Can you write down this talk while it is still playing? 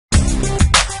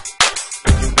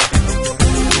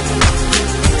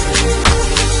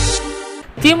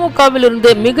திமுகவிலிருந்து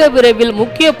மிக விரைவில்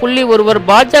முக்கிய புள்ளி ஒருவர்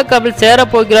பாஜகவில்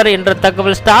சேரப்போகிறார் என்ற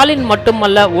தகவல் ஸ்டாலின்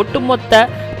மட்டுமல்ல ஒட்டுமொத்த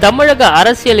தமிழக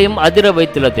அரசியலையும் அதிர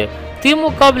வைத்துள்ளது.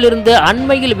 திமுகவிலிருந்து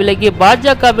அண்மையில் விலகி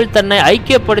பாஜகவில் தன்னை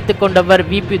ஐக்கியப்படுத்திக் கொண்டவர்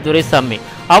VP துரைசாமி.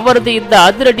 அவரது இந்த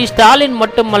அதிரடி ஸ்டாலின்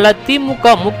மட்டுமல்ல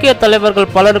திமுக முக்கிய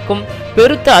தலைவர்கள் பலருக்கும்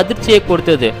பெருத்த அதிர்ச்சியை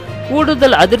கொடுத்தது.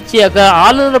 கூடுதல் அதிர்ச்சியாக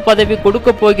ஆளுநர் பதவி கொடுக்க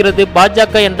போகிறது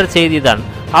பாஜக என்ற செய்திதான்.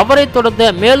 அவரை தொடர்ந்து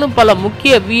மேலும் பல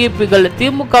முக்கிய விஐபிகள்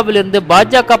திமுகவிலிருந்து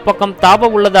பாஜக பக்கம் தாவ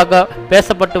உள்ளதாக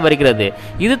பேசப்பட்டு வருகிறது.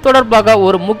 இது தொடர்பாக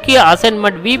ஒரு முக்கிய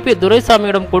அசைன்மெண்ட் VP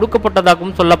துரைசாமியிடம்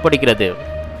கொடுக்கப்பட்டதாகவும் சொல்லப்படுகிறது.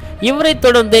 இவரை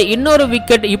தொடர்ந்து இன்னொரு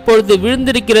விக்கெட் இப்பொழுது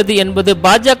விழுந்திருக்கிறது என்பது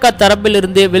பாஜக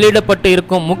தரப்பிலிருந்து வெளியிடப்பட்டு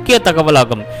இருக்கும் முக்கிய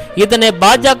தகவலாகும். இதனை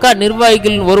பாஜக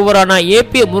நிர்வாகிகளின் ஒருவரான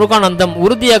AP முருகானந்தம்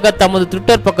உறுதியாக தமது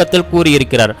ட்விட்டர் பக்கத்தில்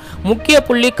கூறியிருக்கிறார். முக்கிய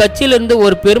புள்ளி கட்சியிலிருந்து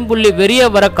ஒரு பெரும்புள்ளி வெளியே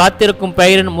வர காத்திருக்கும்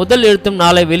பெயரின் முதல் எழுத்தும்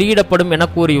நாளை வெளியிடப்படும் என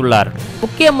கூறியுள்ளார்.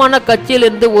 முக்கியமான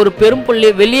கட்சியிலிருந்து ஒரு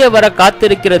பெரும்புள்ளி வெளியே வர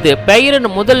காத்திருக்கிறது, பெயரின்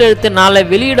முதல் எழுத்து நாளை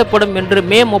வெளியிடப்படும் என்று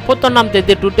மே 31ஆம்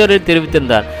தேதி ட்விட்டரில்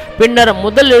தெரிவித்திருந்தார். பின்னர்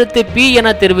முதல் எழுத்து P என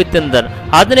தெரிவித்திருந்தார்.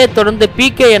 அதனைத் தொடர்ந்து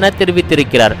PK என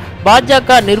தெரிவித்திருக்கிறார்.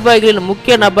 பாஜக நிர்வாகிகளின்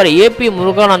முக்கிய நபர் AP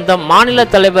முருகானந்தம் மாநில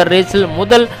தலைவர் ரேஸில்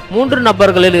முதல் 3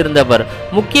 நபர்களில் இருந்தவர்.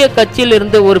 முக்கிய கட்சியில்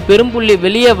இருந்து ஒரு பெரும்புள்ளி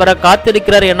வெளியே வர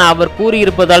காத்திருக்கிறார் என அவர்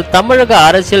கூறியிருப்பதால் தமிழக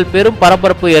அரசியல் பெரும்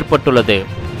பரபரப்பு ஏற்பட்டுள்ளது.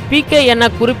 PK என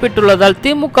குறிப்பிட்டுள்ளதால்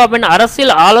திமுகவின்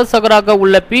அரசியல் ஆலோசகராக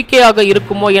உள்ள PK ஆக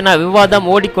இருக்குமோ என விவாதம்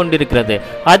ஓடிக்கொண்டிருக்கிறது.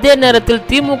 அதே நேரத்தில்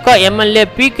திமுக MLA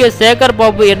PK சேகர்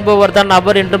பாபு என்பவர்தான்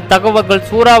அவர் என்றும் தகவல்கள்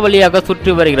சூறாவளியாக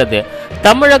சுற்றி வருகிறது.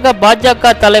 தமிழக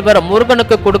பாஜக தலைவர்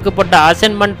முருகனுக்கு கொடுக்கப்பட்ட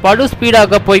அசைன்மெண்ட் படு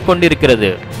ஸ்பீடாக போய்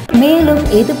கொண்டிருக்கிறது. மேலும்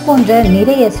இது போன்ற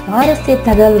நிறைய சுவாரஸ்ய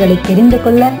தகவல்களை தெரிந்து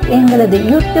கொள்ள எங்களது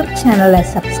YouTube சேனலை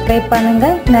சப்ஸ்கிரைப்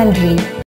பண்ணுங்க. நன்றி.